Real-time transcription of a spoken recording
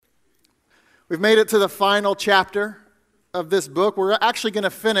We've made it to the final chapter of this book. We're actually going to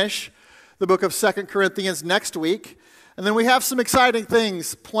finish the book of 2 Corinthians next week. And then we have some exciting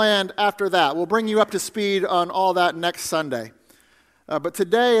things planned after that. We'll bring you up to speed on all that next Sunday. But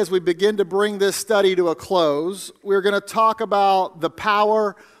today, as we begin to bring this study to a close, we're going to talk about the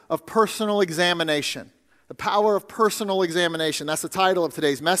power of personal examination. The power of personal examination. That's the title of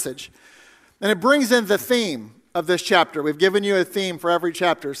today's message. And it brings in the theme of this chapter. We've given you a theme for every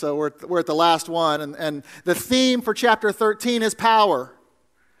chapter, so we're at the last one. And the theme for chapter 13 is power.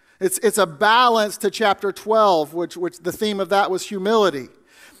 It's a balance to chapter 12, which the theme of that was humility.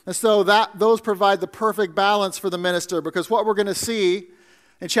 And so those provide the perfect balance for the minister, because what we're going to see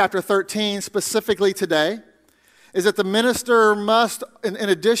in chapter 13, specifically today, is that the minister must, in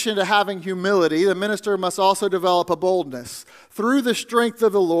addition to having humility, the minister must also develop a boldness through the strength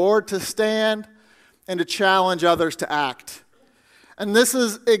of the Lord to stand and to challenge others to act. And this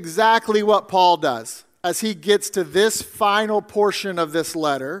is exactly what Paul does as he gets to this final portion of this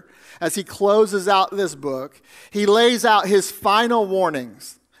letter. As he closes out this book, he lays out his final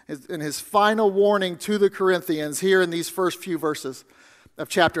warnings, his final warning to the Corinthians here in these first few verses of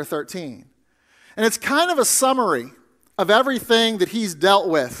chapter 13. And it's kind of a summary of everything that he's dealt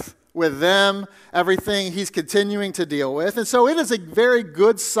with them, everything he's continuing to deal with. And so it is a very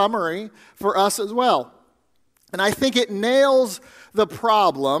good summary for us as well. And I think it nails the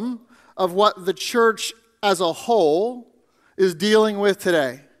problem of what the church as a whole is dealing with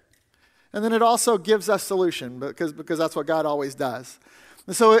today. And then it also gives us solution, because that's what God always does.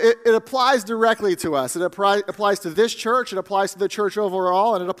 And so it applies directly to us. It applies to this church, it applies to the church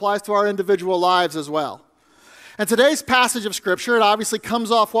overall, and it applies to our individual lives as well. And today's passage of Scripture, it obviously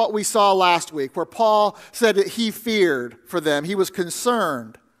comes off what we saw last week, where Paul said that he feared for them. He was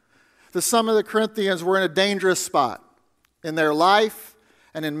concerned that some of the Corinthians were in a dangerous spot in their life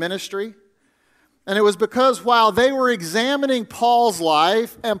and in ministry. And it was because while they were examining Paul's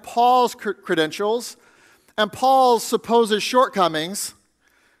life and Paul's credentials and Paul's supposed shortcomings,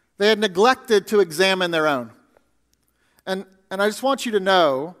 they had neglected to examine their own. And I just want you to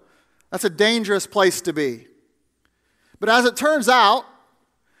know that's a dangerous place to be. But as it turns out,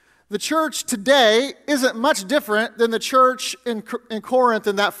 the church today isn't much different than the church in Corinth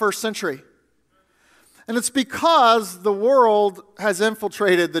in that first century. And it's because the world has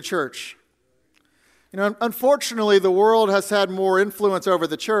infiltrated the church. You know, unfortunately, the world has had more influence over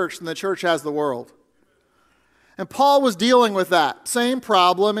the church than the church has the world. And Paul was dealing with that same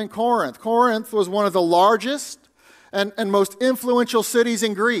problem in Corinth. Corinth was one of the largest and most influential cities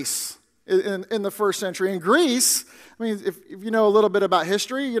in Greece in the first century. In Greece, I mean, if you know a little bit about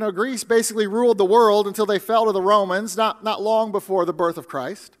history, you know, Greece basically ruled the world until they fell to the Romans, not long before the birth of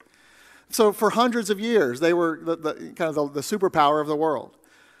Christ. So for hundreds of years, they were the superpower of the world.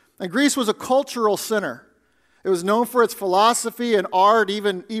 And Greece was a cultural center. It was known for its philosophy and art,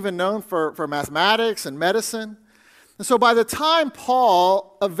 even known for mathematics and medicine. And so by the time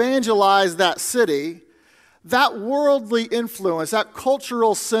Paul evangelized that city, that worldly influence, that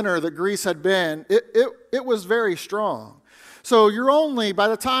cultural center that Greece had been, it was very strong. So by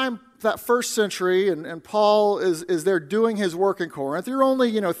the time that first century, and Paul is there doing his work in Corinth, you're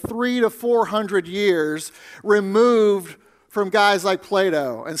only 300 to 400 years removed from guys like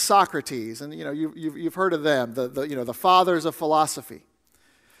Plato and Socrates, and you've heard of them, the fathers of philosophy.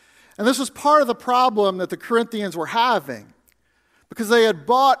 And this was part of the problem that the Corinthians were having, because they had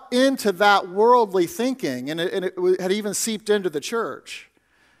bought into that worldly thinking, and it had even seeped into the church.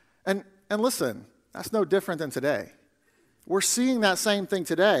 And listen, that's no different than today. We're seeing that same thing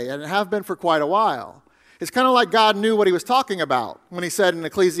today, and have been for quite a while. It's kind of like God knew what he was talking about when he said in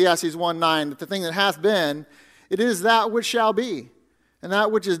Ecclesiastes 1:9 that the thing that hath been, it is that which shall be, and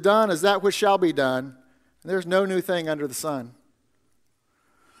that which is done is that which shall be done, and there's no new thing under the sun.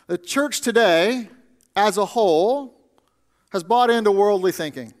 The church today, as a whole, has bought into worldly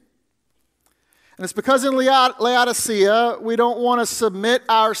thinking. And it's because in Laodicea, we don't want to submit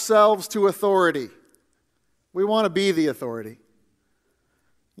ourselves to authority. We want to be the authority.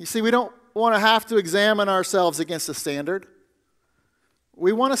 You see, we don't want to have to examine ourselves against a standard.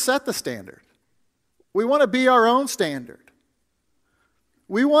 We want to set the standard. We want to be our own standard.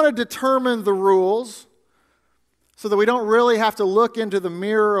 We want to determine the rules so that we don't really have to look into the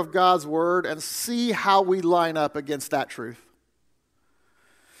mirror of God's word and see how we line up against that truth.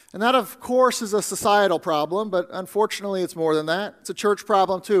 And that, of course, is a societal problem, but unfortunately it's more than that. It's a church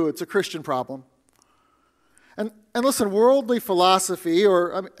problem too. It's a Christian problem. And listen, worldly philosophy,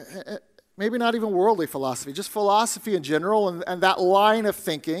 or maybe not even worldly philosophy, just philosophy in general, and that line of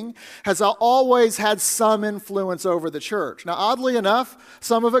thinking has always had some influence over the church. Now, oddly enough,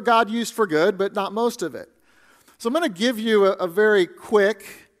 some of it God used for good, but not most of it. So I'm going to give you a very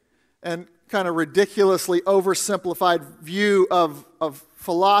quick and kind of ridiculously oversimplified view of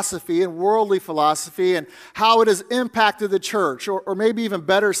philosophy and worldly philosophy and how it has impacted the church, or maybe even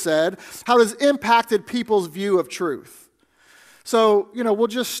better said, how it has impacted people's view of truth. So, we'll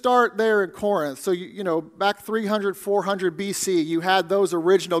just start there in Corinth. So, back 300, 400 BC, you had those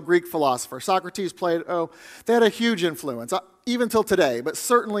original Greek philosophers. Socrates, Plato, they had a huge influence, even till today, but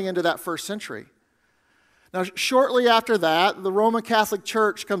certainly into that first century. Now, shortly after that, the Roman Catholic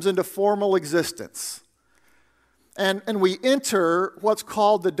Church comes into formal existence. And we enter what's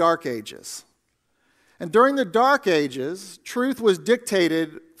called the Dark Ages. And during the Dark Ages, truth was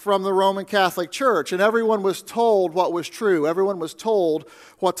dictated from the Roman Catholic Church, and everyone was told what was true. Everyone was told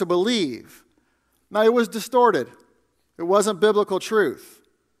what to believe. Now, it was distorted. It wasn't biblical truth.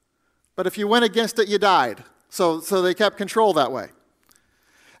 But if you went against it, you died. So they kept control that way.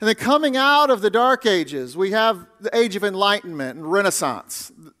 And then coming out of the Dark Ages, we have the Age of Enlightenment and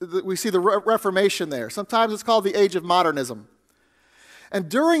Renaissance. We see the Reformation there. Sometimes it's called the Age of Modernism. And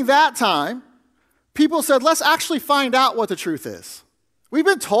during that time, people said, let's actually find out what the truth is. We've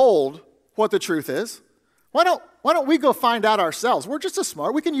been told what the truth is. Why don't we go find out ourselves? We're just as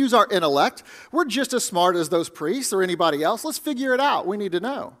smart. We can use our intellect. We're just as smart as those priests or anybody else. Let's figure it out. We need to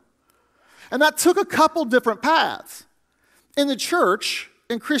know. And that took a couple different paths. In the church,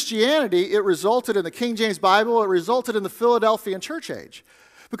 in Christianity, it resulted in the King James Bible. It resulted in the Philadelphian church age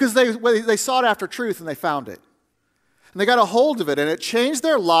because they sought after truth and they found it. And they got a hold of it, and it changed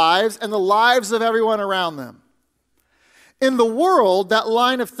their lives and the lives of everyone around them. In the world, that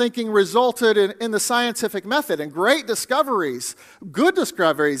line of thinking resulted in the scientific method and great discoveries, good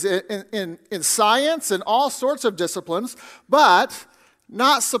discoveries in science and all sorts of disciplines, but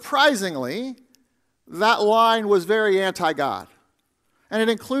not surprisingly, that line was very anti-God. And it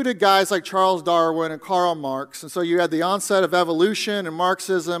included guys like Charles Darwin and Karl Marx, and so you had the onset of evolution and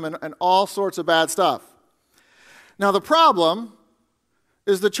Marxism and all sorts of bad stuff. Now the problem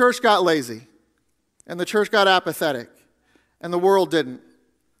is the church got lazy, and the church got apathetic. And the world didn't.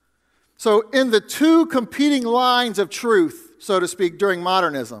 So in the two competing lines of truth, so to speak, during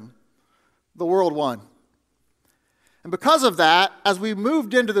modernism, the world won. And because of that, as we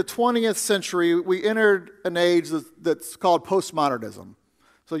moved into the 20th century, we entered an age that's called postmodernism.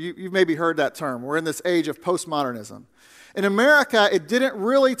 So you've maybe heard that term. We're in this age of postmodernism. In America, it didn't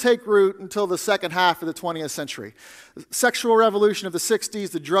really take root until the second half of the 20th century. The sexual revolution of the 60s,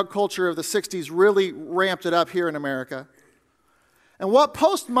 the drug culture of the 60s really ramped it up here in America. And what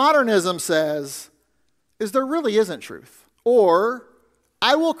postmodernism says is there really isn't truth. Or,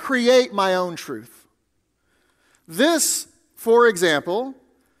 I will create my own truth. This, for example,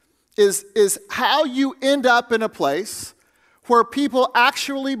 is how you end up in a place where people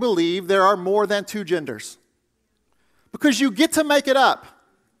actually believe there are more than two genders. Because you get to make it up.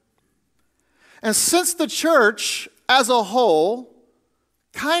 And since the church as a whole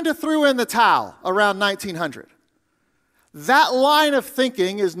kind of threw in the towel around 1900, that line of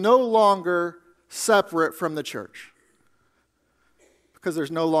thinking is no longer separate from the church because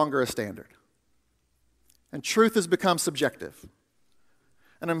there's no longer a standard. And truth has become subjective.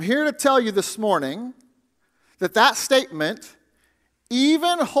 And I'm here to tell you this morning that statement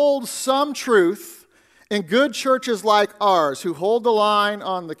even holds some truth in good churches like ours who hold the line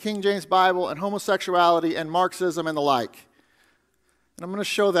on the King James Bible and homosexuality and Marxism and the like. And I'm going to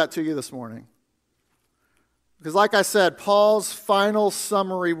show that to you this morning. Because like I said, Paul's final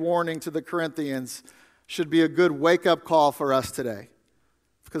summary warning to the Corinthians should be a good wake-up call for us today.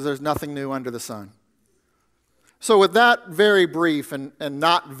 Because there's nothing new under the sun. So with that very brief and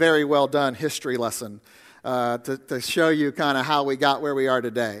not very well done history lesson to show you kind of how we got where we are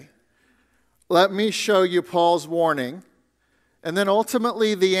today, let me show you Paul's warning and then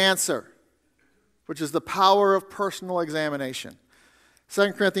ultimately the answer, which is the power of personal examination.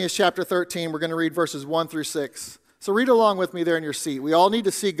 2 Corinthians chapter 13, we're going to read verses 1 through 6. So read along with me there in your seat. We all need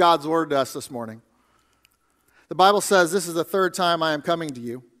to see God's word to us this morning. The Bible says, "This is the third time I am coming to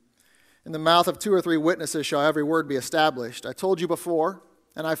you. In the mouth of 2 or 3 witnesses shall every word be established. I told you before,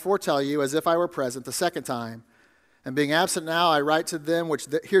 and I foretell you as if I were present the second time. And being absent now, I write to them which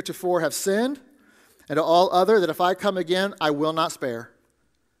heretofore have sinned, and to all other that if I come again, I will not spare.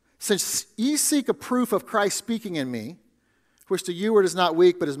 Since ye seek a proof of Christ speaking in me, which to you it is not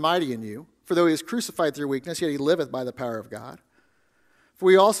weak, but is mighty in you. For though he is crucified through weakness, yet he liveth by the power of God. For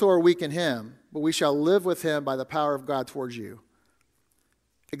we also are weak in him, but we shall live with him by the power of God towards you.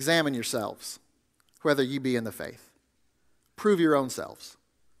 Examine yourselves, whether ye be in the faith. Prove your own selves.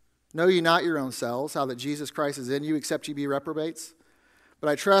 Know ye not your own selves, how that Jesus Christ is in you, except ye be reprobates? But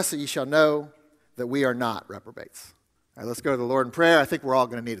I trust that ye shall know that we are not reprobates. All right, let's go to the Lord in prayer. I think we're all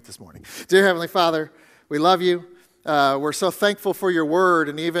going to need it this morning. Dear Heavenly Father, we love you. We're so thankful for your word,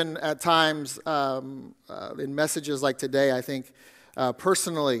 and even at times in messages like today, I think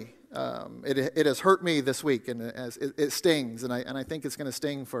personally it has hurt me this week, and it stings, and I think it's going to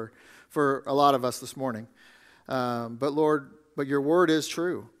sting for a lot of us this morning. But Lord, your word is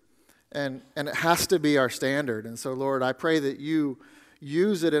true, and it has to be our standard. And so, Lord, I pray that you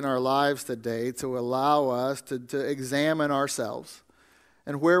use it in our lives today to allow us to examine ourselves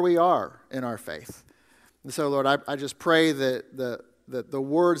and where we are in our faith. And so, Lord, I just pray that the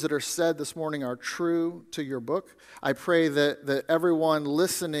words that are said this morning are true to your book. I pray that everyone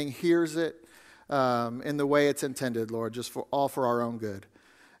listening hears it in the way it's intended, Lord, just all for our own good.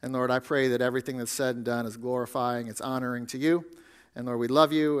 And, Lord, I pray that everything that's said and done is glorifying, it's honoring to you. And, Lord, we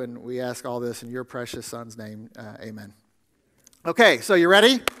love you, and we ask all this in your precious Son's name. Amen. Okay, so you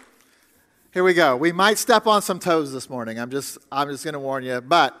ready? Here we go. We might step on some toes this morning. I'm just going to warn you.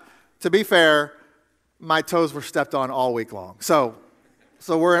 But to be fair, my toes were stepped on all week long. So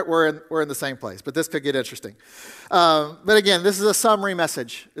we're in the same place. But this could get interesting. But again, this is a summary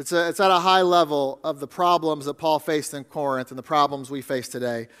message. It's at a high level of the problems that Paul faced in Corinth and the problems we face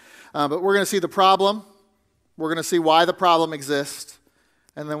today. But we're going to see the problem. We're going to see why the problem exists.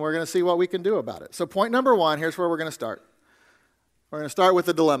 And then we're going to see what we can do about it. So point number one, here's where we're going to start. We're going to start with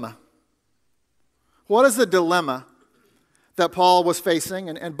the dilemma. What is the dilemma that Paul was facing?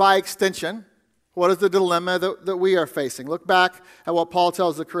 And by extension, what is the dilemma that we are facing? Look back at what Paul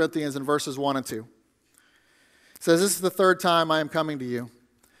tells the Corinthians in verses 1 and 2. It says, "This is the third time I am coming to you.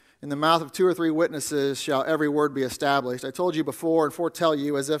 In the mouth of 2 or 3 witnesses shall every word be established. I told you before and foretell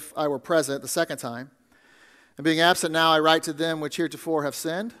you as if I were present the second time. And being absent now, I write to them which heretofore have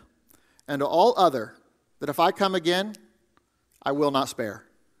sinned, and to all other, that if I come again, I will not spare."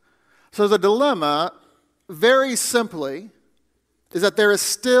 So the dilemma, very simply, is that there is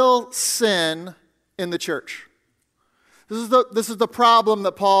still sin in the church. This is the problem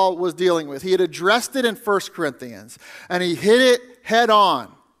that Paul was dealing with. He had addressed it in 1 Corinthians, and he hit it head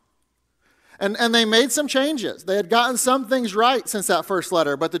on. And they made some changes. They had gotten some things right since that first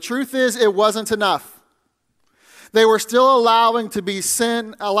letter, but the truth is it wasn't enough. They were still allowing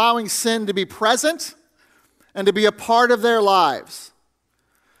sin to be present and to be a part of their lives.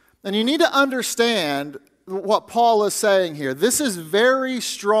 And you need to understand what Paul is saying here. This is very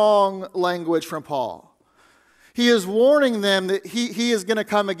strong language from Paul. He is warning them that he is going to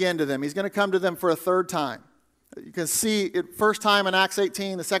come again to them. He's going to come to them for a third time. You can see it first time in Acts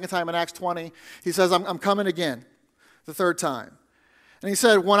 18, the second time in Acts 20. He says, I'm coming again, the third time. And he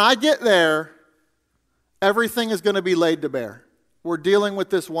said, when I get there, everything is going to be laid to bear. We're dealing with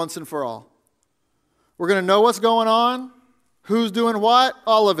this once and for all. We're going to know what's going on, who's doing what,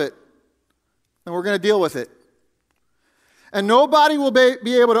 all of it. And we're going to deal with it. And nobody will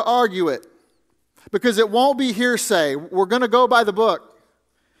be able to argue it because it won't be hearsay. We're going to go by the book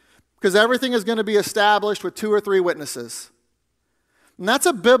because everything is going to be established with 2 or 3 witnesses. And that's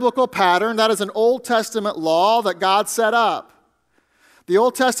a biblical pattern. That is an Old Testament law that God set up. The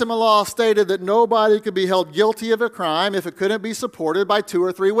Old Testament law stated that nobody could be held guilty of a crime if it couldn't be supported by 2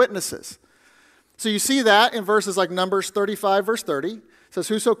 or 3 witnesses. So you see that in verses like Numbers 35, verse 30. It says,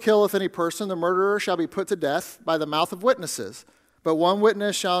 "Whoso killeth any person, the murderer shall be put to death by the mouth of witnesses. But one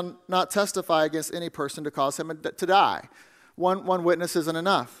witness shall not testify against any person to cause him to die." One witness isn't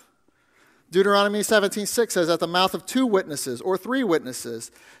enough. Deuteronomy 17:6 says, "At the mouth of 2 witnesses or 3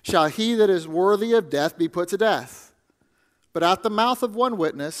 witnesses shall he that is worthy of death be put to death. But at the mouth of 1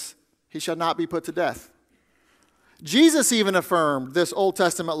 witness he shall not be put to death." Jesus even affirmed this Old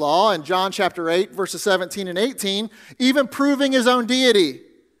Testament law in John chapter 8, verses 17 and 18, even proving his own deity.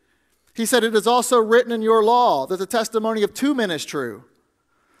 He said, "It is also written in your law that the testimony of 2 men is true.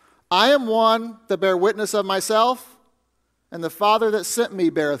 I am one that bear witness of myself, and the Father that sent me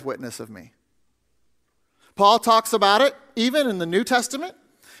beareth witness of me." Paul talks about it even in the New Testament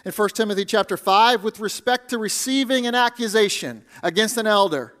in 1 Timothy chapter 5 with respect to receiving an accusation against an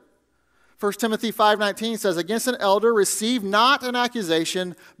elder. 1 Timothy 5:19 says, "Against an elder receive not an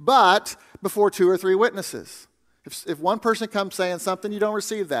accusation, but before 2 or 3 witnesses." If one person comes saying something, you don't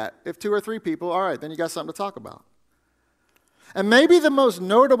receive that. If 2 or 3 people, all right, then you got something to talk about. And maybe the most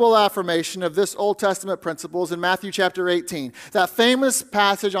notable affirmation of this Old Testament principle is in Matthew chapter 18, that famous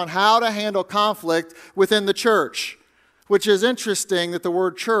passage on how to handle conflict within the church, which is interesting that the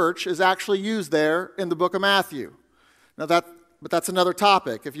word church is actually used there in the book of Matthew. Now But that's another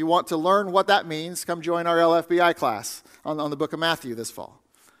topic. If you want to learn what that means, come join our LFBI class on the book of Matthew this fall.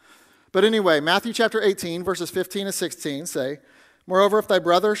 But anyway, Matthew chapter 18, verses 15 and 16 say, "Moreover, if thy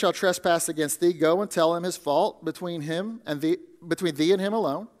brother shall trespass against thee, go and tell him his fault between thee and him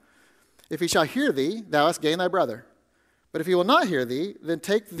alone. If he shall hear thee, thou hast gained thy brother. But if he will not hear thee, then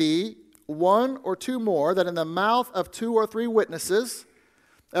take thee one or two more, that in the mouth of 2 or 3 witnesses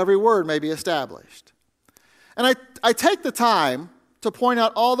every word may be established." And I take the time to point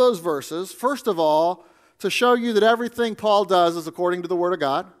out all those verses, first of all, to show you that everything Paul does is according to the Word of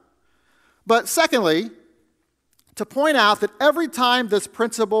God. But secondly, to point out that every time this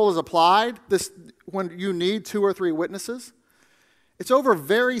principle is applied, when you need 2 or 3 witnesses, it's over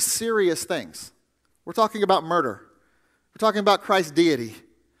very serious things. We're talking about murder. We're talking about Christ's deity.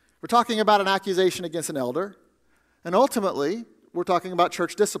 We're talking about an accusation against an elder. And ultimately, we're talking about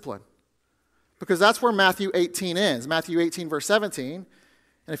church discipline. Because that's where Matthew 18 ends. Matthew 18, verse 17.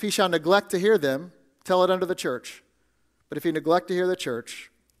 "And if he shall neglect to hear them, tell it unto the church. But if he neglect to hear the church,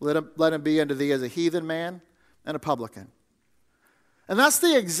 let him be unto thee as a heathen man and a publican." And that's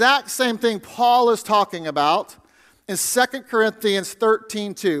the exact same thing Paul is talking about in 2 Corinthians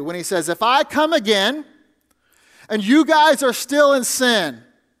 13:2, when he says, "If I come again and you guys are still in sin,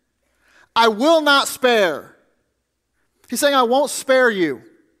 I will not spare." He's saying, I won't spare you.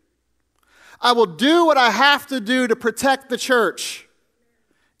 I will do what I have to do to protect the church,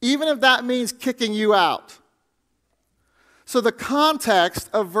 even if that means kicking you out. So the context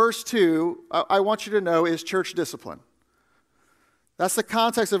of verse 2, I want you to know, is church discipline. That's the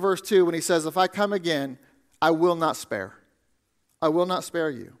context of verse 2 when he says, "If I come again, I will not spare. I will not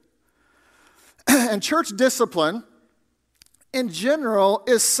spare you." And church discipline, in general,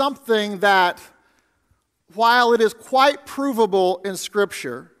 is something that, while it is quite provable in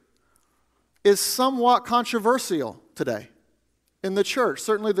Scripture, is somewhat controversial today in the church,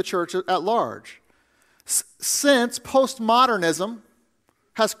 certainly the church at large, since postmodernism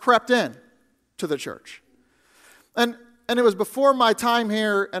has crept in to the church. And it was before my time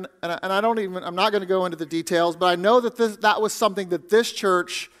here, and I'm not going to go into the details, but I know that that was something that this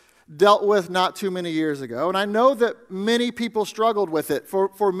church dealt with not too many years ago. And I know that many people struggled with it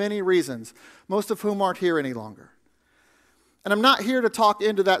for many reasons, most of whom aren't here any longer. And I'm not here to talk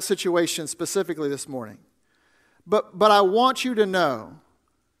into that situation specifically this morning. But I want you to know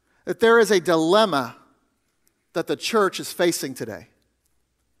that there is a dilemma that the church is facing today.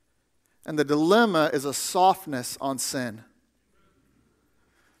 And the dilemma is a softness on sin.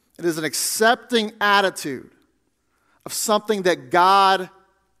 It is an accepting attitude of something that God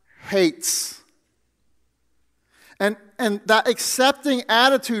hates. And that accepting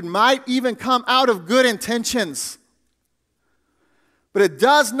attitude might even come out of good intentions. But it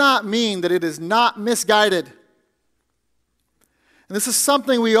does not mean that it is not misguided. And this is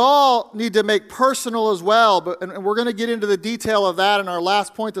something we all need to make personal as well, and we're going to get into the detail of that in our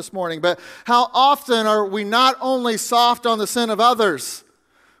last point this morning. But how often are we not only soft on the sin of others,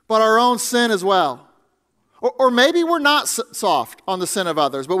 but our own sin as well? Or maybe we're not soft on the sin of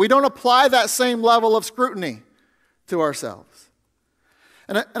others, but we don't apply that same level of scrutiny to ourselves.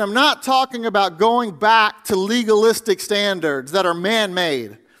 And I'm not talking about going back to legalistic standards that are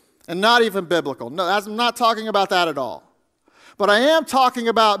man-made and not even biblical. No, I'm not talking about that at all. But I am talking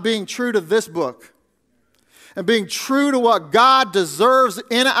about being true to this book and being true to what God deserves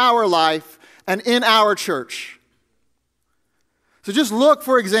in our life and in our church. So just look,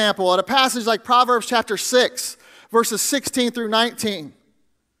 for example, at a passage like Proverbs chapter 6, verses 16 through 19.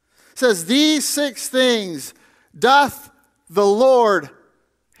 It says, "These 6 things doth the Lord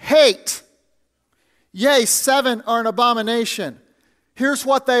hate. Yea, 7 are an abomination." Here's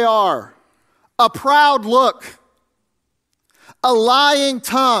what they are: a proud look, a lying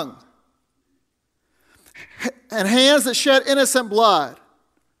tongue, and hands that shed innocent blood,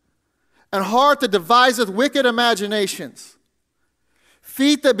 and heart that deviseth wicked imaginations,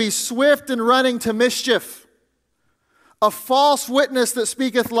 feet that be swift in running to mischief, a false witness that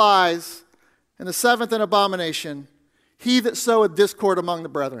speaketh lies, and the 7th an abomination, he that soweth discord among the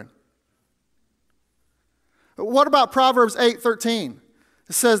brethren. What about Proverbs 8:13?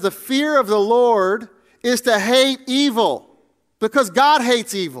 It says, "The fear of the Lord is to hate evil," because God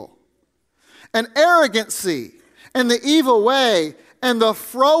hates evil, "and arrogancy, and the evil way, and the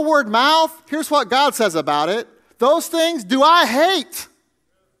froward mouth." Here's what God says about it: "Those things do I hate."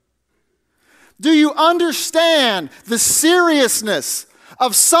 Do you understand the seriousness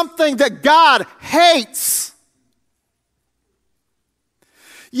of something that God hates?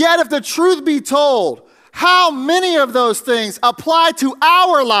 Yet if the truth be told, how many of those things apply to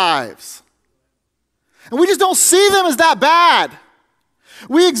our lives? And we just don't see them as that bad.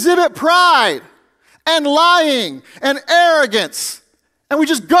 We exhibit pride and lying and arrogance, and we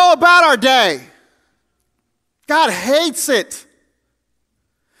just go about our day. God hates it.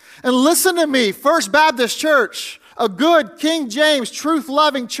 And listen to me, First Baptist Church, a good King James,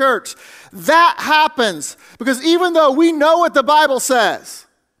 truth-loving church, that happens because even though we know what the Bible says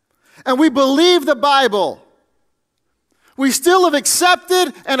and we believe the Bible, we still have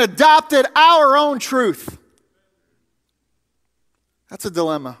accepted and adopted our own truth. That's a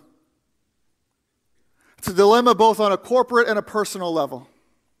dilemma. It's a dilemma both on a corporate and a personal level.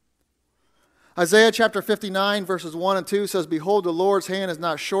 Isaiah chapter 59, verses 1 and 2 says, "Behold, the Lord's hand is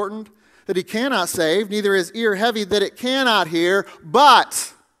not shortened, that he cannot save, neither his ear heavy, that it cannot hear,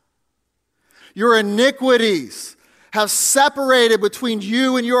 but your iniquities have separated between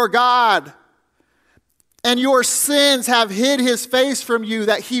you and your God, and your sins have hid his face from you,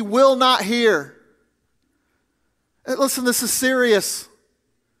 that he will not hear." Listen, this is serious.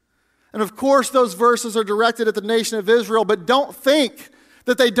 And of course, those verses are directed at the nation of Israel, but don't think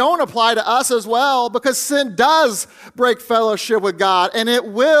that they don't apply to us as well, because sin does break fellowship with God, and it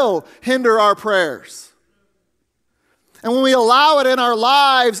will hinder our prayers. And when we allow it in our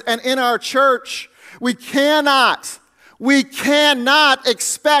lives and in our church, we cannot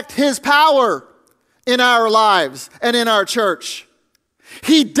expect his power in our lives and in our church.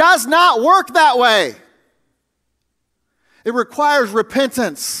 He does not work that way. It requires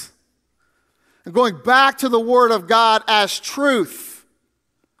repentance and going back to the Word of God as truth,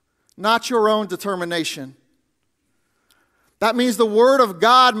 not your own determination. That means the Word of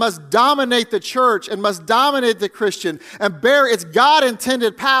God must dominate the church and must dominate the Christian and bear its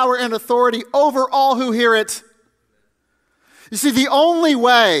God-intended power and authority over all who hear it. You see, the only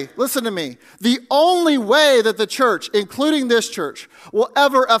way, listen to me, the only way that the church, including this church, will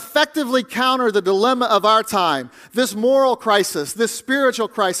ever effectively counter the dilemma of our time, this moral crisis, this spiritual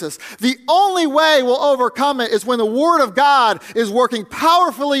crisis, the only way we'll overcome it is when the Word of God is working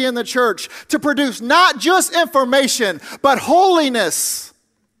powerfully in the church to produce not just information, but holiness.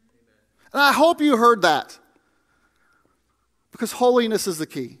 And I hope you heard that, because holiness is the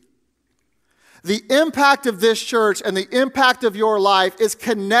key. The impact of this church and the impact of your life is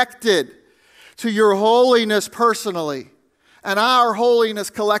connected to your holiness personally and our holiness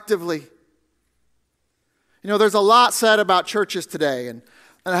collectively. You know, there's a lot said about churches today and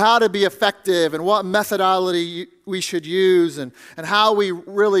how to be effective and what methodology we should use and how we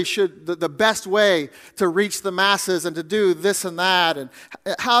really should, the best way to reach the masses and to do this and that and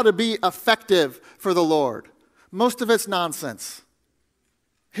how to be effective for the Lord. Most of it's nonsense.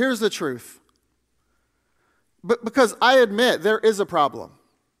 Here's the truth. But because I admit there is a problem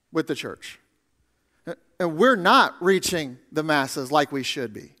with the church. And we're not reaching the masses like we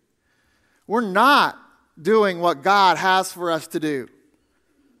should be. We're not doing what God has for us to do.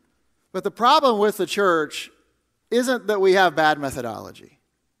 But the problem with the church isn't that we have bad methodology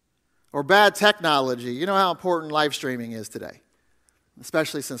or bad technology. You know how important live streaming is today,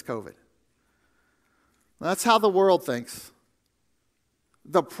 especially since COVID. That's how the world thinks.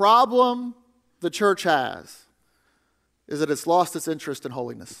 The problem the church has is that it's lost its interest in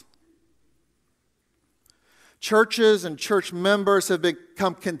holiness. Churches and church members have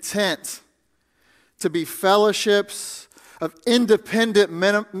become content to be fellowships of independent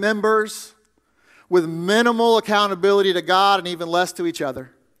members with minimal accountability to God and even less to each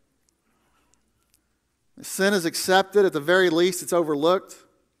other. Sin is accepted, at the very least it's overlooked,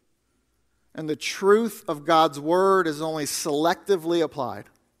 and the truth of God's word is only selectively applied.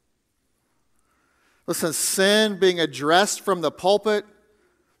 Listen, sin being addressed from the pulpit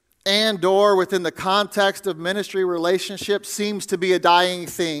and or within the context of ministry relationships seems to be a dying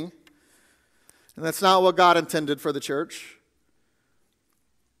thing. And that's not what God intended for the church.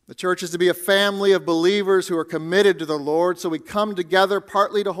 The church is to be a family of believers who are committed to the Lord, so we come together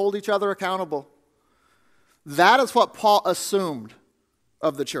partly to hold each other accountable. That is what Paul assumed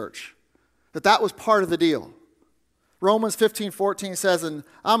of the church, that was part of the deal. Romans 15:14 says, "And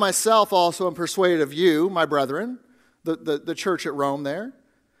I myself also am persuaded of you, my brethren," the church at Rome there,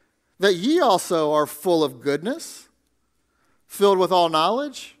 "that ye also are full of goodness, filled with all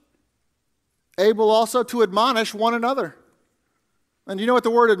knowledge, able also to admonish one another." And you know what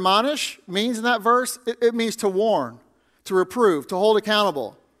the word admonish means in that verse? It means to warn, to reprove, to hold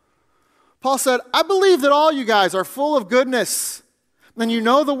accountable. Paul said, I believe that all you guys are full of goodness, and you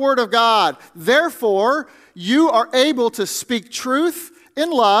know the word of God. Therefore, you are able to speak truth in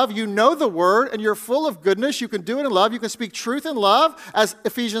love. You know the word, and you're full of goodness. You can do it in love. You can speak truth in love, as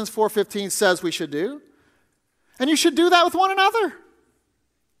Ephesians 4:15 says we should do. And you should do that with one another.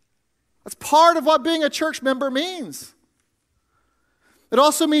 That's part of what being a church member means. It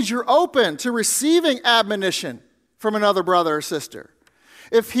also means you're open to receiving admonition from another brother or sister.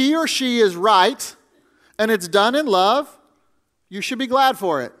 If he or she is right and it's done in love, you should be glad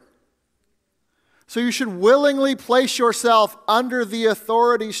for it. So you should willingly place yourself under the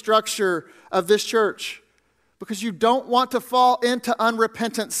authority structure of this church because you don't want to fall into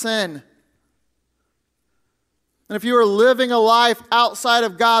unrepentant sin. And if you are living a life outside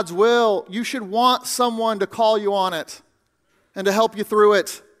of God's will, you should want someone to call you on it and to help you through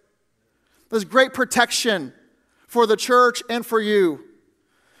it. There's great protection for the church and for you.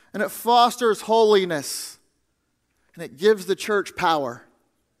 And it fosters holiness. And it gives the church power.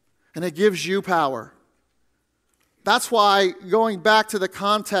 And it gives you power. That's why, going back to the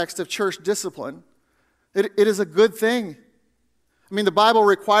context of church discipline, it is a good thing. I mean, the Bible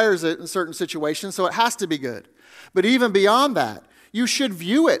requires it in certain situations, so it has to be good. But even beyond that, you should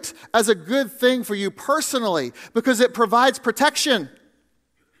view it as a good thing for you personally because it provides protection.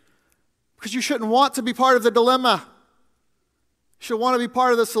 Because you shouldn't want to be part of the dilemma. You should want to be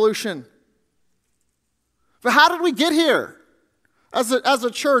part of the solution. But how did we get here? As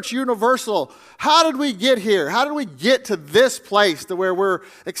a church, universal, how did we get here? How did we get to this place to where we're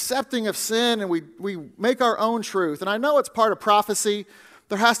accepting of sin and we make our own truth? And I know it's part of prophecy.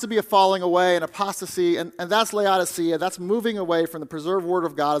 There has to be a falling away and apostasy, and that's Laodicea. That's moving away from the preserved word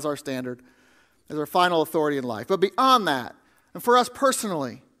of God as our standard, as our final authority in life. But beyond that, and for us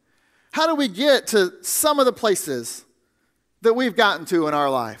personally, how do we get to some of the places that we've gotten to in our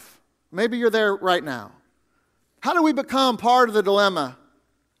life? Maybe you're there right now. How do we become part of the dilemma?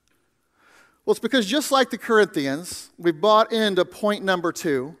 Well, it's because just like the Corinthians, we've bought into point number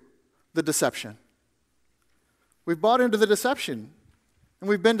 2, the deception. We've bought into the deception, and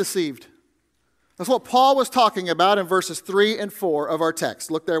we've been deceived. That's what Paul was talking about in verses 3 and 4 of our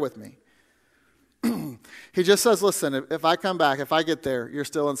text. Look there with me. He just says, listen, if I come back, if I get there, you're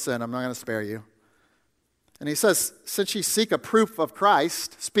still in sin. I'm not going to spare you. And he says, since ye seek a proof of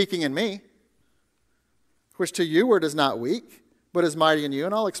Christ speaking in me, which to you word is not weak, but is mighty in you.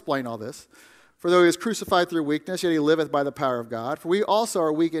 And I'll explain all this. For though he was crucified through weakness, yet he liveth by the power of God. For we also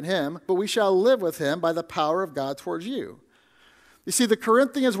are weak in him, but we shall live with him by the power of God towards you. You see, the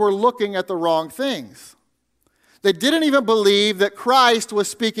Corinthians were looking at the wrong things. They didn't even believe that Christ was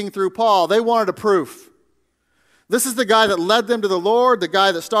speaking through Paul. They wanted a proof. This is the guy that led them to the Lord, the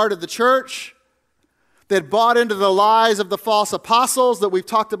guy that started the church. They had bought into the lies of the false apostles that we've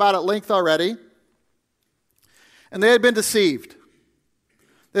talked about at length already. And they had been deceived.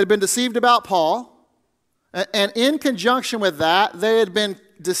 They had been deceived about Paul. And in conjunction with that, they had been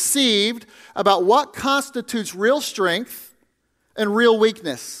deceived about what constitutes real strength and real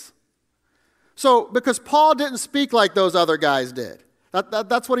weakness. So, because Paul didn't speak like those other guys did.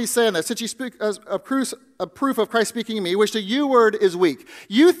 That's what he's saying there. Since you speak as a proof of Christ speaking in me, which to you word is weak.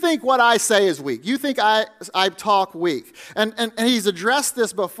 You think what I say is weak. You think I talk weak. And he's addressed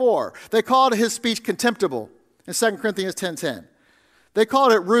this before. They called his speech contemptible in 2 Corinthians 10:10. They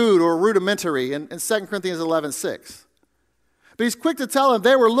called it rude or rudimentary in 2 Corinthians 11:6. But he's quick to tell them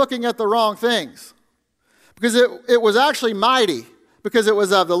they were looking at the wrong things. Because it was actually mighty, because it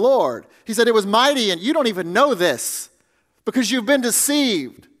was of the Lord. He said it was mighty, and you don't even know this, because you've been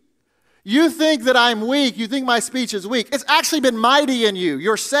deceived. You think that I'm weak. You think my speech is weak. It's actually been mighty in you.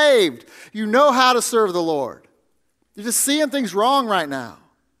 You're saved. You know how to serve the Lord. You're just seeing things wrong right now.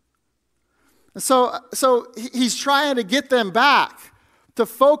 And so he's trying to get them back to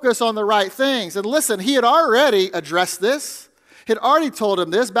focus on the right things. And listen, he had already addressed this. He had already told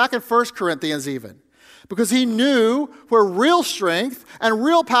them this back in 1 Corinthians even. Because he knew where real strength and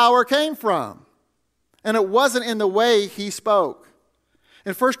real power came from. And it wasn't in the way he spoke.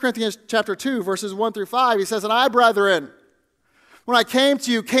 In 1 Corinthians chapter 2, verses 1 through 5, he says, and I, brethren, when I came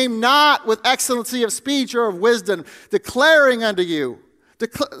to you, came not with excellency of speech or of wisdom, declaring unto you the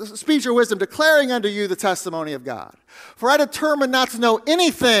testimony of God. For I determined not to know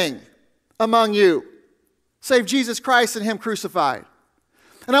anything among you, save Jesus Christ and him crucified.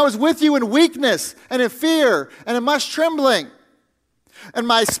 And I was with you in weakness and in fear and in much trembling. And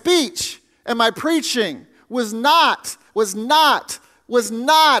my speech and my preaching was not with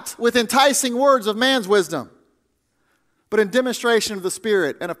enticing words of man's wisdom, but in demonstration of the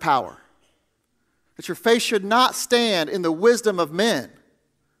Spirit and of power. That your faith should not stand in the wisdom of men,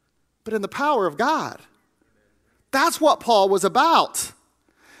 but in the power of God. That's what Paul was about.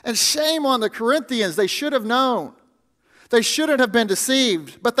 And shame on the Corinthians. They should have known. They shouldn't have been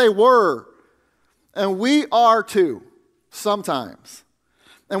deceived, but they were. And we are too, sometimes.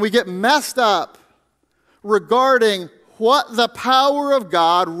 And we get messed up regarding what the power of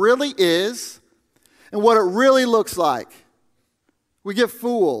God really is and what it really looks like, we get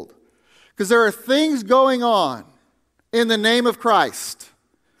fooled. Because there are things going on in the name of Christ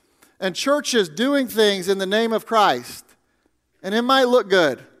and churches doing things in the name of Christ, and it might look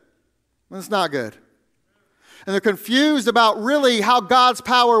good, but it's not good. And they're confused about really how God's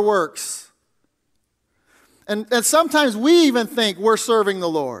power works. And sometimes we even think we're serving the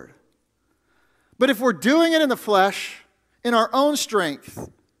Lord. But if we're doing it in the flesh, in our own strength,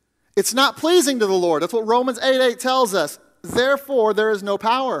 it's not pleasing to the Lord. That's what Romans 8:8 tells us. Therefore, there is no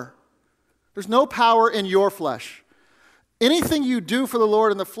power. There's no power in your flesh. Anything you do for the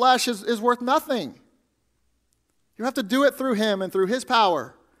Lord in the flesh is worth nothing. You have to do it through Him and through His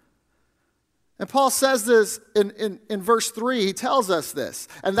power. And Paul says this in verse 3. He tells us this.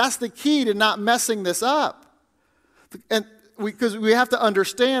 And that's the key to not messing this up. And because we have to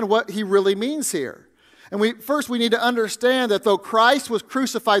understand what he really means here. And first we need to understand that though Christ was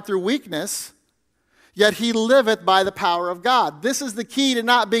crucified through weakness, yet he liveth by the power of God. This is the key to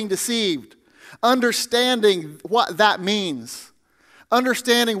not being deceived. Understanding what that means.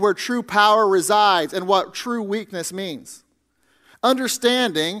 Understanding where true power resides and what true weakness means.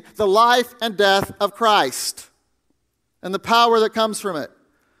 Understanding the life and death of Christ and the power that comes from it.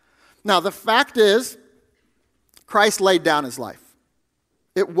 Now, the fact is, Christ laid down his life.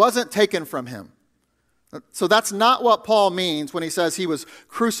 It wasn't taken from him. So that's not what Paul means when he says he was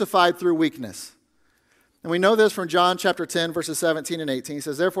crucified through weakness. And we know this from John chapter 10, verses 17 and 18. He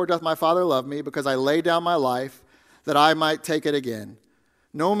says, therefore doth my Father love me, because I lay down my life, that I might take it again.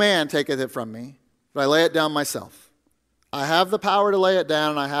 No man taketh it from me, but I lay it down myself. I have the power to lay it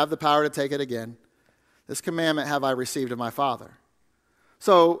down, and I have the power to take it again. This commandment have I received of my Father.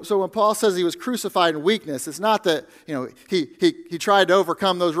 So when Paul says he was crucified in weakness, it's not that he tried to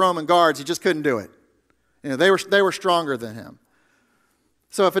overcome those Roman guards. He just couldn't do it. They were stronger than him.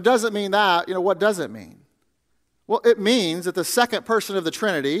 So if it doesn't mean that, what does it mean? Well, it means that the second person of the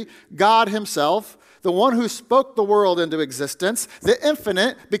Trinity, God himself, the one who spoke the world into existence, the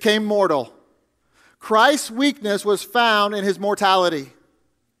infinite, became mortal. Christ's weakness was found in his mortality.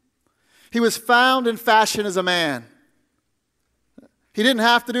 He was found in fashion as a man. He didn't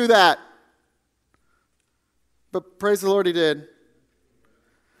have to do that. But praise the Lord, he did.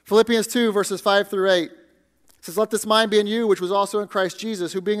 Philippians 2, verses 5 through 8 says, let this mind be in you, which was also in Christ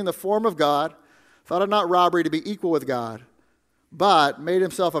Jesus, who being in the form of God, thought it not robbery to be equal with God, but made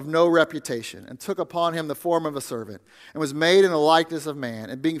himself of no reputation, and took upon him the form of a servant, and was made in the likeness of man.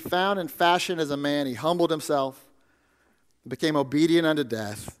 And being found in fashion as a man, he humbled himself, and became obedient unto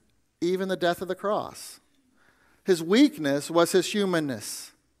death, even the death of the cross. His weakness was his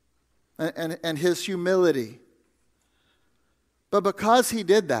humanness and his humility. But because he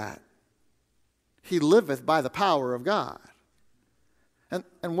did that, he liveth by the power of God.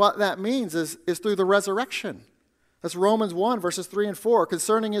 And what that means is through the resurrection. That's Romans 1, verses 3 and 4.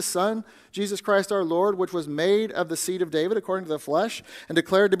 Concerning his Son, Jesus Christ our Lord, which was made of the seed of David according to the flesh, and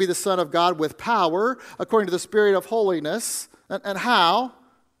declared to be the Son of God with power, according to the Spirit of holiness. And how?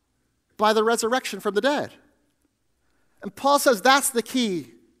 By the resurrection from the dead. And Paul says that's the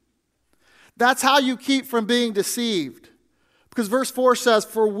key. That's how you keep from being deceived. Because verse 4 says,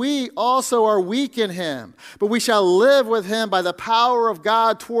 for we also are weak in him, but we shall live with him by the power of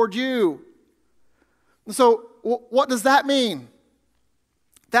God toward you. And so what does that mean?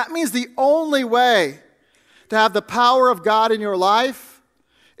 That means the only way to have the power of God in your life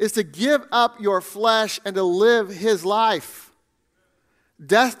is to give up your flesh and to live his life.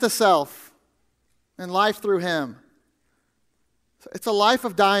 Death to self and life through him. It's a life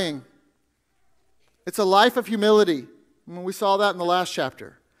of dying. It's a life of humility. We saw that in the last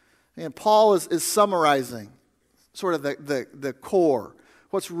chapter. And Paul is summarizing sort of the core.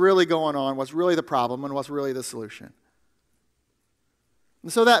 What's really going on, what's really the problem, and what's really the solution.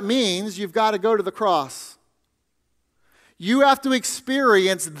 And so that means you've got to go to the cross. You have to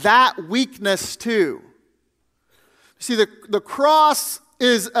experience that weakness too. See, the cross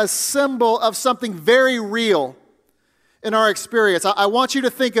is a symbol of something very real in our experience. I want you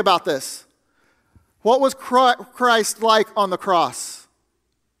to think about this. What was Christ like on the cross?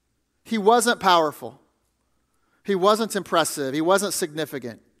 He wasn't powerful. He wasn't impressive. He wasn't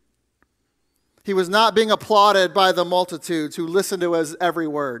significant. He was not being applauded by the multitudes who listened to his every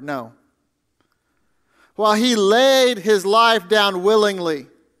word. No. While he laid his life down willingly,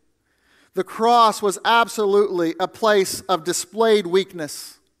 the cross was absolutely a place of displayed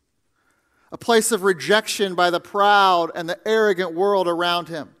weakness, a place of rejection by the proud and the arrogant world around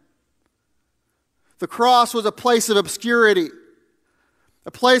him. The cross was a place of obscurity,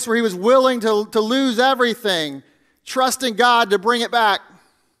 a place where he was willing to lose everything trusting God to bring it back.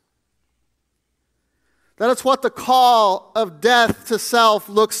 That is what the call of death to self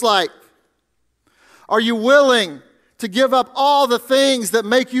looks like. Are you willing to give up all the things that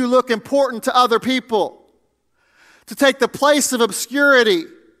make you look important to other people? To take the place of obscurity,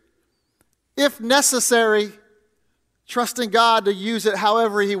 if necessary, trusting God to use it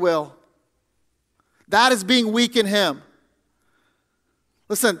however He will. That is being weak in Him.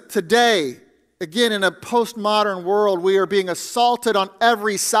 Listen, today, again, in a postmodern world, we are being assaulted on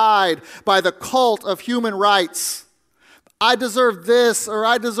every side by the cult of human rights. I deserve this or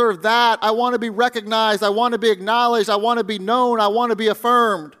I deserve that. I want to be recognized. I want to be acknowledged. I want to be known. I want to be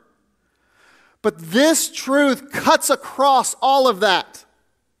affirmed. But this truth cuts across all of that.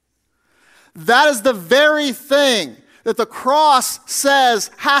 That is the very thing that the cross says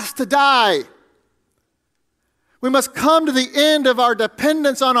has to die. We must come to the end of our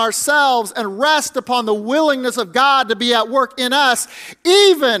dependence on ourselves and rest upon the willingness of God to be at work in us,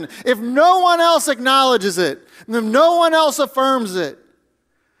 even if no one else acknowledges it, and if no one else affirms it.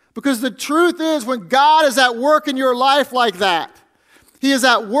 Because the truth is, when God is at work in your life like that, He is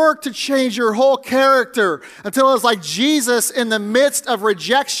at work to change your whole character until it's like Jesus in the midst of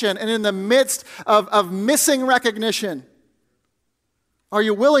rejection and in the midst of missing recognition. Are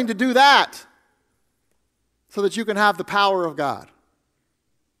you willing to do that so that you can have the power of God?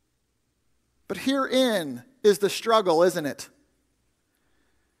 But herein is the struggle, isn't it?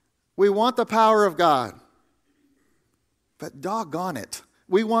 We want the power of God, but doggone it,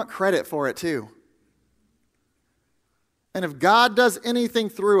 we want credit for it too. And if God does anything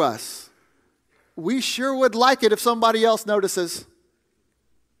through us, we sure would like it if somebody else notices.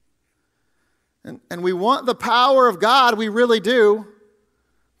 And we want the power of God, we really do,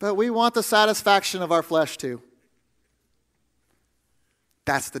 but we want the satisfaction of our flesh too.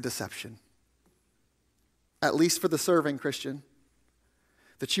 That's the deception. At least for the serving Christian.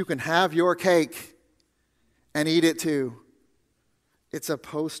 That you can have your cake and eat it too. It's a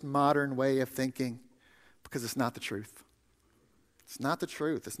postmodern way of thinking because it's not the truth. It's not the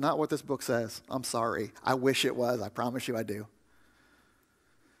truth. It's not what this book says. I'm sorry. I wish it was. I promise you I do.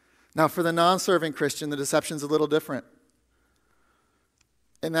 Now, for the non-serving Christian, the deception's a little different.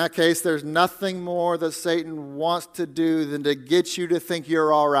 In that case, there's nothing more that Satan wants to do than to get you to think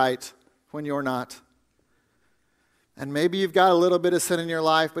you're all right when you're not. And maybe you've got a little bit of sin in your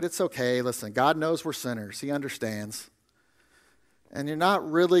life, but it's okay. Listen, God knows we're sinners. He understands. And you're not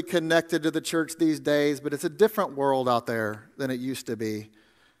really connected to the church these days, but it's a different world out there than it used to be.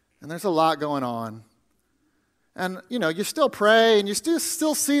 And there's a lot going on. And, you still pray and you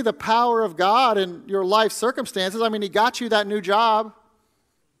still see the power of God in your life circumstances. I mean, He got you that new job.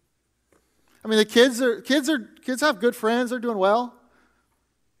 I mean, the kids have good friends. They're doing well.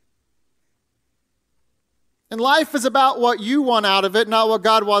 And life is about what you want out of it, not what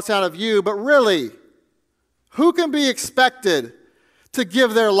God wants out of you. But really, who can be expected to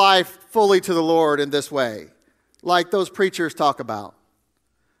give their life fully to the Lord in this way, like those preachers talk about?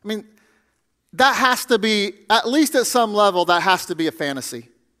 I mean, that has to be, at least at some level, that has to be a fantasy.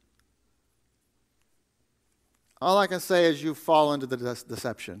 All I can say is you fall into the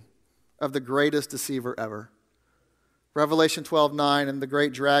deception of the greatest deceiver ever. Revelation 12:9, and the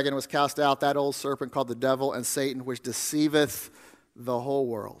great dragon was cast out, that old serpent called the devil and Satan, which deceiveth the whole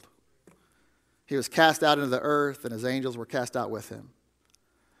world. He was cast out into the earth, and his angels were cast out with him.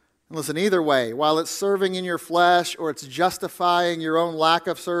 And listen, either way, while it's serving in your flesh or it's justifying your own lack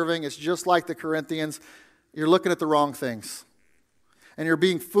of serving, it's just like the Corinthians, you're looking at the wrong things. And you're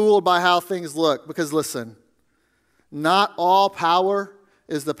being fooled by how things look. Because listen, not all power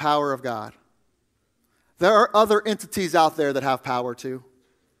is the power of God. There are other entities out there that have power too.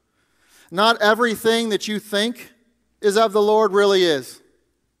 Not everything that you think is of the Lord really is.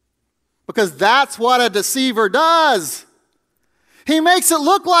 Because that's what a deceiver does. He makes it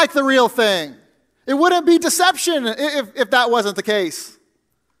look like the real thing. It wouldn't be deception if that wasn't the case.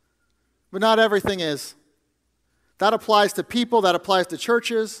 But not everything is. That applies to people. That applies to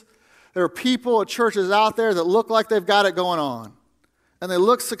churches. There are people at churches out there that look like they've got it going on. And they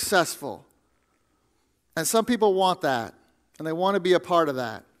look successful. And some people want that. And they want to be a part of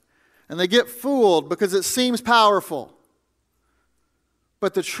that. And they get fooled because it seems powerful.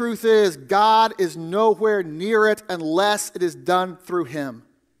 But the truth is, God is nowhere near it unless it is done through Him.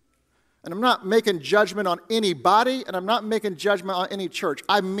 And I'm not making judgment on anybody, and I'm not making judgment on any church.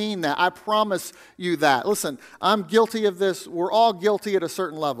 I mean that. I promise you that. Listen, I'm guilty of this. We're all guilty at a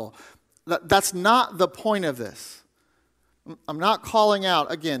certain level. That's not the point of this. I'm not calling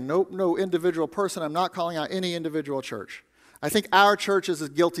out, again, no individual person. I'm not calling out any individual church. I think our church is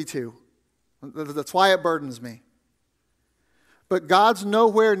guilty too. That's why it burdens me. But God's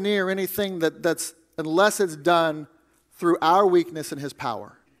nowhere near anything that's unless it's done through our weakness and his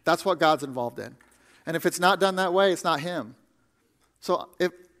power. That's what God's involved in. And if it's not done that way, it's not him. So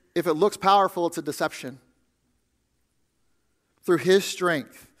if it looks powerful, it's a deception. Through his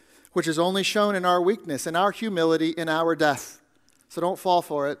strength, which is only shown in our weakness, in our humility, in our death. So don't fall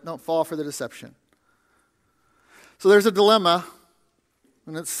for it. Don't fall for the deception. So there's a dilemma,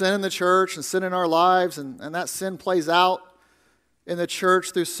 and it's sin in the church and sin in our lives, and that sin plays out in the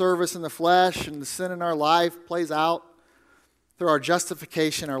church through service in the flesh, and the sin in our life plays out through our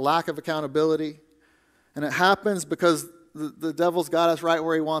justification, our lack of accountability. And it happens because the devil's got us right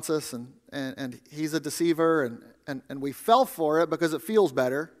where he wants us, and he's a deceiver, and we fell for it because it feels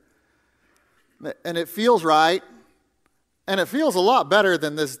better, and it feels right, and it feels a lot better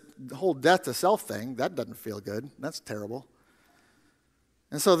than this whole death to self thing. That doesn't feel good. That's terrible.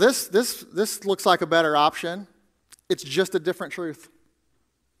 And so this looks like a better option. It's just a different truth.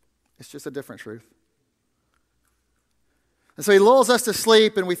 It's just a different truth. And so he lulls us to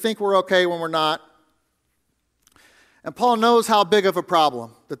sleep, and we think we're okay when we're not. And Paul knows how big of a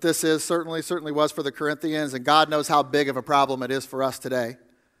problem that this is, certainly was for the Corinthians, and God knows how big of a problem it is for us today.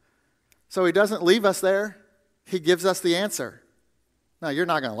 So he doesn't leave us there. He gives us the answer. Now, you're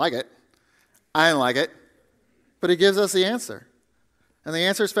not going to like it. I didn't like it. But he gives us the answer. And the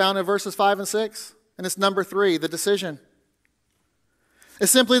answer is found in verses 5 and 6. And it's number 3, the decision.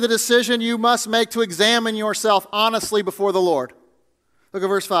 It's simply the decision you must make to examine yourself honestly before the Lord. Look at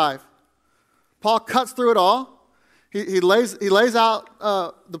verse 5. Paul cuts through it all. He lays out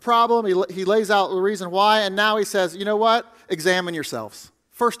the problem. He lays out the reason why. And now he says, you know what? Examine yourselves.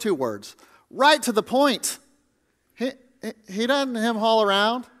 First 2 words. Right to the point. He doesn't hem-haul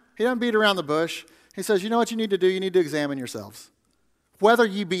around. He doesn't beat around the bush. He says, you know what you need to do? You need to examine yourselves. Whether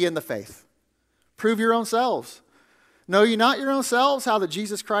you be in the faith. Prove your own selves. Know ye not your own selves how that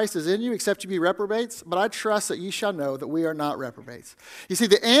Jesus Christ is in you, except you be reprobates? But I trust that ye shall know that we are not reprobates. You see,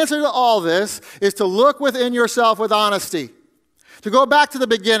 the answer to all this is to look within yourself with honesty. To go back to the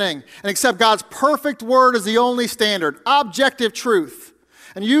beginning and accept God's perfect word as the only standard, objective truth,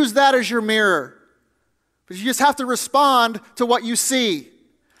 and use that as your mirror. But you just have to respond to what you see.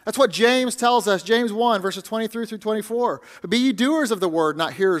 That's what James tells us, James 1, verses 23 through 24. Be ye doers of the word,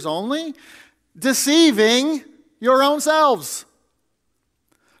 not hearers only, deceiving your own selves.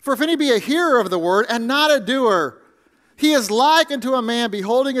 For if any be a hearer of the word and not a doer, he is like unto a man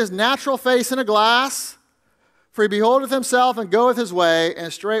beholding his natural face in a glass. For he beholdeth himself and goeth his way,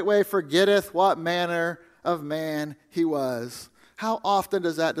 and straightway forgetteth what manner of man he was. How often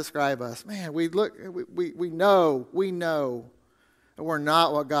does that describe us? Man, we know that we're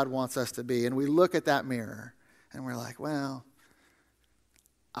not what God wants us to be. And we look at that mirror and we're like, well,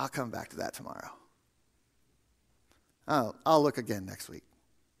 I'll come back to that tomorrow. I'll look again next week.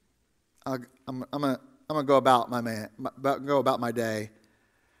 I'm gonna go about my day,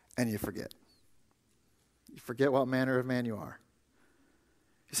 and you forget. You forget what manner of man you are.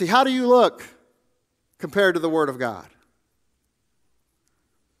 You see, how do you look compared to the Word of God?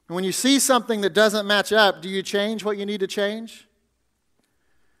 And when you see something that doesn't match up, do you change what you need to change?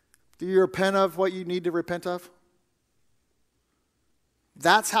 Do you repent of what you need to repent of?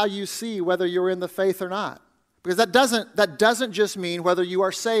 That's how you see whether you're in the faith or not. Because that doesn't just mean whether you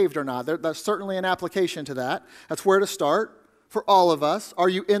are saved or not. That's certainly an application to that. That's where to start for all of us. Are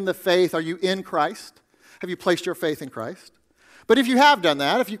you in the faith? Are you in Christ? Have you placed your faith in Christ? But if you have done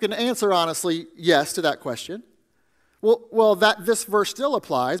that, if you can answer honestly yes to that question, well, this verse still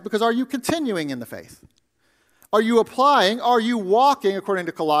applies, because are you continuing in the faith? Are you walking, according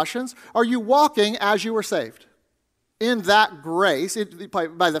to Colossians, are you walking as you were saved? In that grace,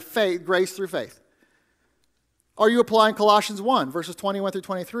 by the faith, grace through faith. Are you applying Colossians 1, verses 21 through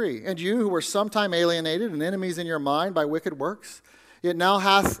 23? And you who were sometime alienated and enemies in your mind by wicked works, yet now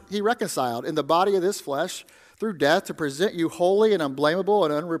hath he reconciled in the body of this flesh through death to present you holy and unblameable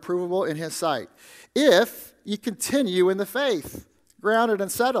and unreprovable in his sight. If ye continue in the faith, grounded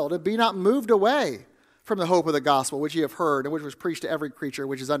and settled, and be not moved away from the hope of the gospel, which ye have heard, and which was preached to every creature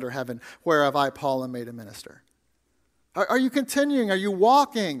which is under heaven, whereof I, Paul, am made a minister. Are you continuing? Are you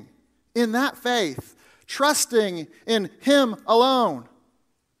walking in that faith, trusting in him alone?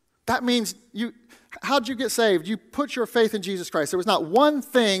 That means how'd you get saved? You put your faith in Jesus Christ. There was not one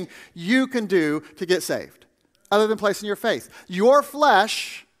thing you can do to get saved other than placing your faith. Your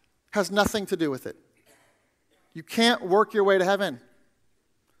flesh has nothing to do with it. You can't work your way to heaven.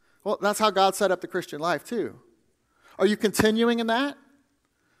 Well, that's how God set up the Christian life too. Are you continuing in that?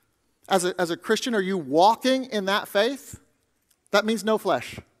 As a Christian, are you walking in that faith? That means no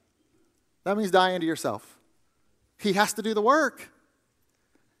flesh. That means dying to yourself. He has to do the work.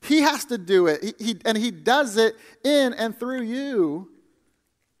 He has to do it. And he does it in and through you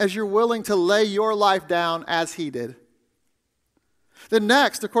as you're willing to lay your life down as he did. Then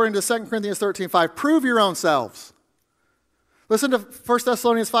next, according to 2 Corinthians 13:5, prove your own selves. Listen to 1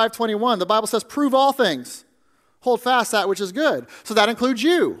 Thessalonians 5:21. The Bible says, prove all things. Hold fast that which is good. So that includes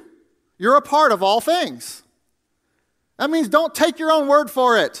you. You're a part of all things. That means don't take your own word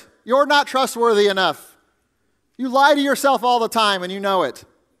for it. You're not trustworthy enough. You lie to yourself all the time and you know it.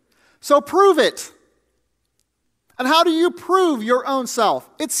 So prove it. And how do you prove your own self?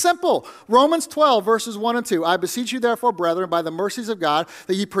 It's simple. Romans 12, verses 1 and 2. I beseech you therefore, brethren, by the mercies of God,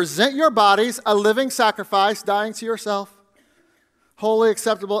 that ye present your bodies a living sacrifice, dying to yourself, holy,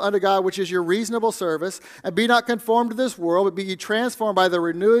 acceptable unto God, which is your reasonable service. And be not conformed to this world, but be ye transformed by the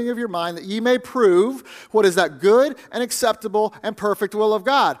renewing of your mind, that ye may prove what is that good and acceptable and perfect will of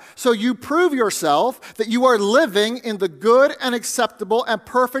God. So you prove yourself that you are living in the good and acceptable and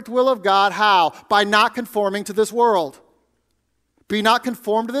perfect will of God. How? By not conforming to this world. Be not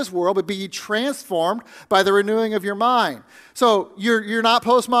conformed to this world, but be ye transformed by the renewing of your mind. So you're not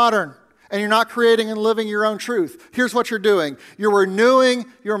postmodern. And you're not creating and living your own truth. Here's what you're doing. You're renewing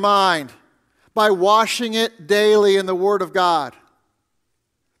your mind by washing it daily in the Word of God.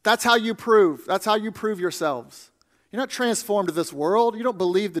 That's how you prove. That's how you prove yourselves. You're not transformed to this world. You don't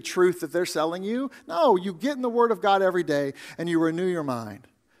believe the truth that they're selling you. No, you get in the Word of God every day and you renew your mind.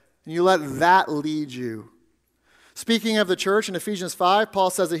 And you let that lead you. Speaking of the church in Ephesians 5, Paul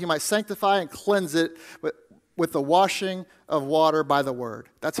says that he might sanctify and cleanse it with the washing of water by the Word.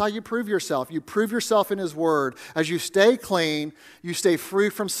 That's how you prove yourself. You prove yourself in His Word. As you stay clean, you stay free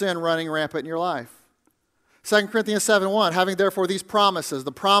from sin running rampant in your life. 2 Corinthians 7:1, having therefore these promises,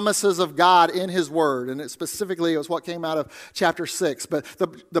 the promises of God in His Word, and it specifically was what came out of chapter 6, but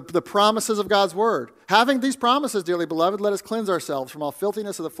the promises of God's Word. Having these promises, dearly beloved, let us cleanse ourselves from all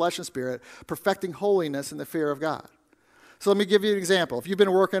filthiness of the flesh and spirit, perfecting holiness in the fear of God. So let me give you an example. If you've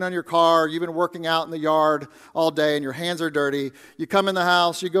been working on your car, you've been working out in the yard all day and your hands are dirty, you come in the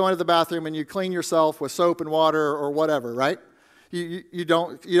house, you go into the bathroom and you clean yourself with soap and water or whatever, right? You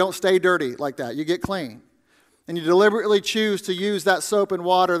don't stay dirty like that. You get clean. And you deliberately choose to use that soap and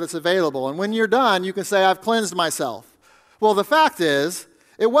water that's available. And when you're done, you can say, I've cleansed myself. Well, the fact is,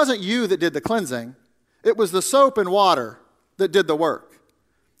 it wasn't you that did the cleansing. It was the soap and water that did the work.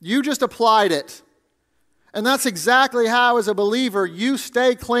 You just applied it. And that's exactly how, as a believer, you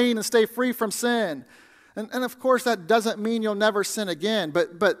stay clean and stay free from sin. And of course, that doesn't mean you'll never sin again,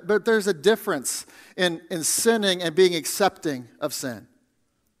 but there's a difference in sinning and being accepting of sin.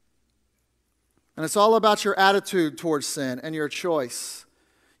 And it's all about your attitude towards sin and your choice,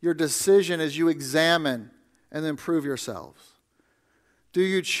 your decision as you examine and then prove yourselves. Do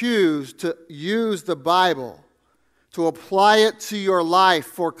you choose to use the Bible to apply it to your life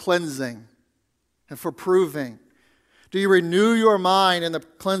for cleansing and for proving? Do you renew your mind in the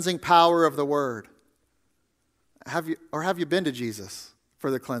cleansing power of the Word? Have you been to Jesus for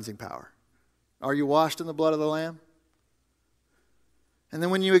the cleansing power? Are you washed in the blood of the Lamb? And then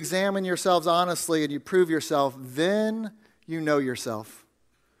when you examine yourselves honestly and you prove yourself, then you know yourself.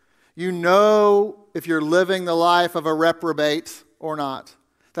 You know if you're living the life of a reprobate or not.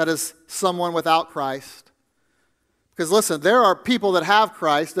 That is someone without Christ. Because listen, there are people that have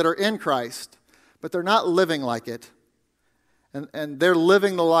Christ, that are in Christ, but they're not living like it. And they're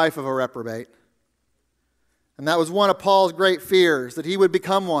living the life of a reprobate. And that was one of Paul's great fears, that he would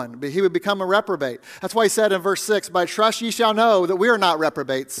become one, but he would become a reprobate. That's why he said in verse 6, by trust ye shall know that we are not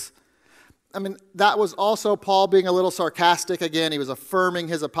reprobates. I mean, that was also Paul being a little sarcastic again. He was affirming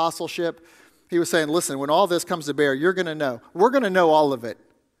his apostleship. He was saying, listen, when all this comes to bear, you're going to know. We're going to know all of it.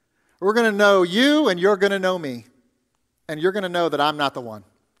 We're going to know you and you're going to know me. And you're going to know that I'm not the one.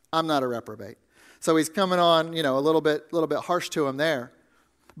 I'm not a reprobate. So he's coming on, a little bit harsh to him there.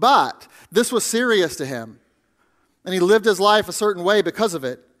 But this was serious to him. And he lived his life a certain way because of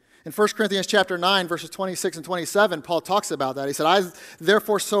it. In 1 Corinthians chapter 9, verses 26 and 27, Paul talks about that. He said, I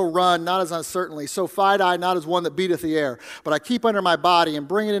therefore so run, not as uncertainly, so fight I, not as one that beateth the air, but I keep under my body and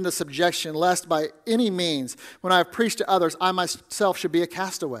bring it into subjection, lest by any means, when I have preached to others, I myself should be a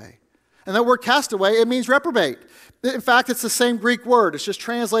castaway. And that word castaway, it means reprobate. In fact, it's the same Greek word. It's just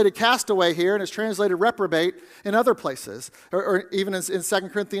translated castaway here, and it's translated reprobate in other places, or even in 2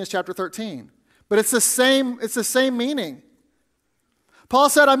 Corinthians chapter 13. But it's the same meaning. Paul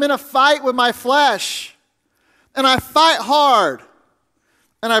said, I'm in a fight with my flesh, and I fight hard,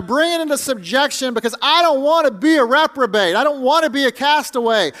 and I bring it into subjection because I don't want to be a reprobate. I don't want to be a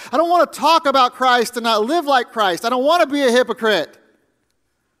castaway. I don't want to talk about Christ and not live like Christ. I don't want to be a hypocrite.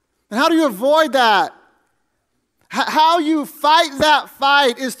 And how do you avoid that? How you fight that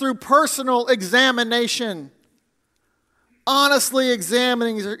fight is through personal examination. Honestly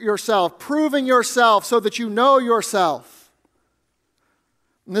examining yourself, proving yourself so that you know yourself.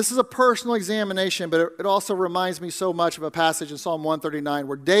 And this is a personal examination, but it also reminds me so much of a passage in Psalm 139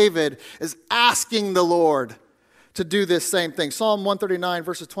 where David is asking the Lord to do this same thing. Psalm 139,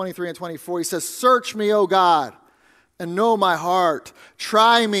 verses 23 and 24, he says, "Search me, O God, and know my heart.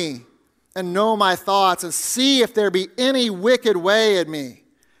 Try me and know my thoughts, and see if there be any wicked way in me,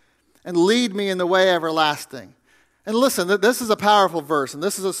 and lead me in the way everlasting." And listen, this is a powerful verse, and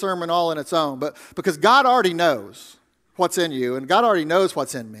this is a sermon all in its own, but because God already knows what's in you, and God already knows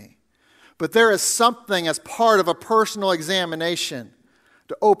what's in me. But there is something as part of a personal examination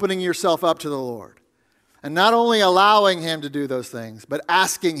to opening yourself up to the Lord. And not only allowing Him to do those things, but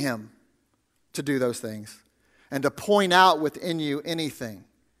asking Him to do those things, and to point out within you anything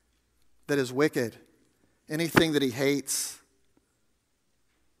that is wicked, anything that He hates.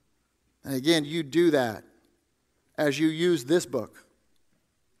 And again, you do that as you use this book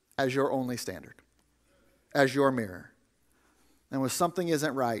as your only standard, as your mirror. And when something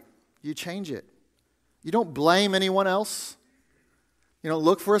isn't right, you change it. You don't blame anyone else. You don't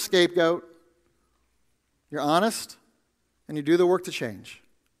look for a scapegoat. You're honest, and you do the work to change.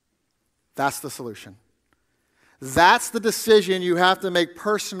 That's the solution. That's the decision you have to make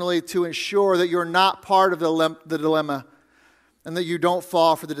personally to ensure that you're not part of the dilemma and that you don't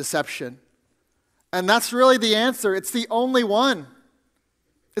fall for the deception. And that's really the answer. It's the only one.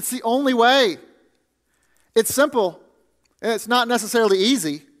 It's the only way. It's simple. And it's not necessarily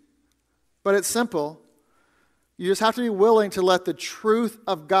easy, but it's simple. You just have to be willing to let the truth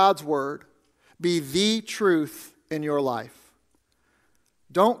of God's word be the truth in your life.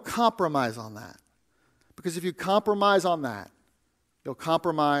 Don't compromise on that. Because if you compromise on that, you'll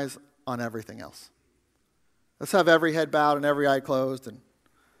compromise on everything else. Let's have every head bowed and every eye closed. And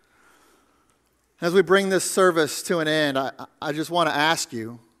as we bring this service to an end, I just want to ask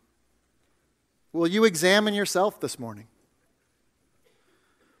you, will you examine yourself this morning?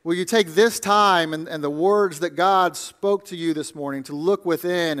 Will you take this time and the words that God spoke to you this morning to look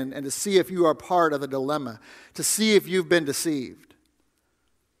within and to see if you are part of the dilemma, to see if you've been deceived,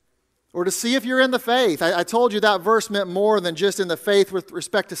 or to see if you're in the faith? I told you that verse meant more than just in the faith with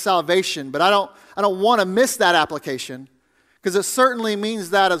respect to salvation, but I don't want to miss that application because it certainly means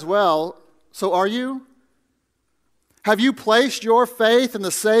that as well. So are you? Have you placed your faith in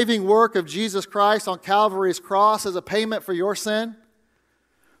the saving work of Jesus Christ on Calvary's cross as a payment for your sin?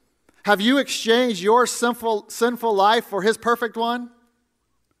 Have you exchanged your sinful life for His perfect one?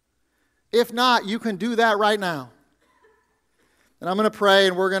 If not, you can do that right now. And I'm going to pray,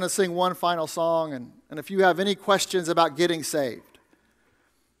 and we're going to sing one final song. And if you have any questions about getting saved,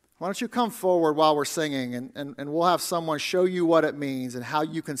 why don't you come forward while we're singing, and we'll have someone show you what it means and how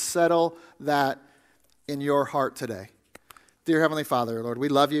you can settle that in your heart today. Dear Heavenly Father, Lord, we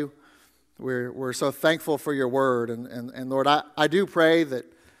love you. We're so thankful for your word. And Lord, I do pray that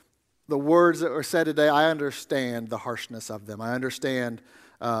the words that were said today, I understand the harshness of them. I understand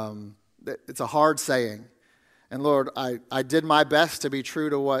that it's a hard saying. And Lord, I did my best to be true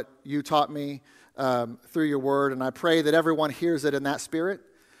to what you taught me through your word. And I pray that everyone hears it in that spirit.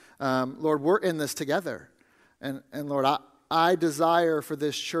 Lord, we're in this together. And Lord, I desire for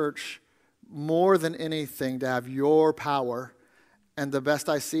this church more than anything to have your power. And the best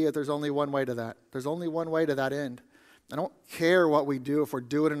I see it, there's only one way to that. There's only one way to that end. I don't care what we do. If we're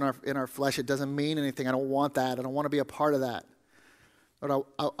doing it in our flesh, it doesn't mean anything. I don't want that. I don't want to be a part of that. Lord,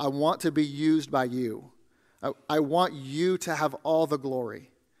 I want to be used by you. I want you to have all the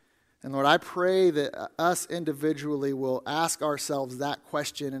glory. And Lord, I pray that us individually will ask ourselves that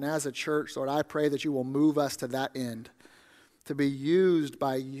question. And as a church, Lord, I pray that you will move us to that end, to be used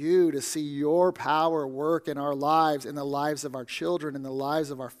by you, to see your power work in our lives, in the lives of our children, in the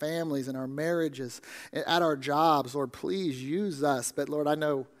lives of our families, in our marriages, at our jobs. Lord, please use us. But Lord, I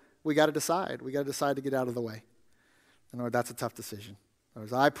know we got to decide. We got to decide to get out of the way. And Lord, that's a tough decision.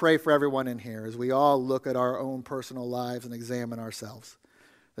 Lord, I pray for everyone in here as we all look at our own personal lives and examine ourselves,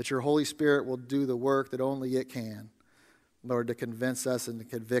 that your Holy Spirit will do the work that only it can, Lord, to convince us and to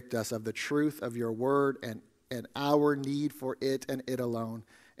convict us of the truth of your word and our need for it and it alone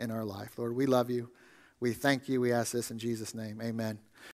in our life. Lord, we love you. We thank you. We ask this in Jesus' name. Amen.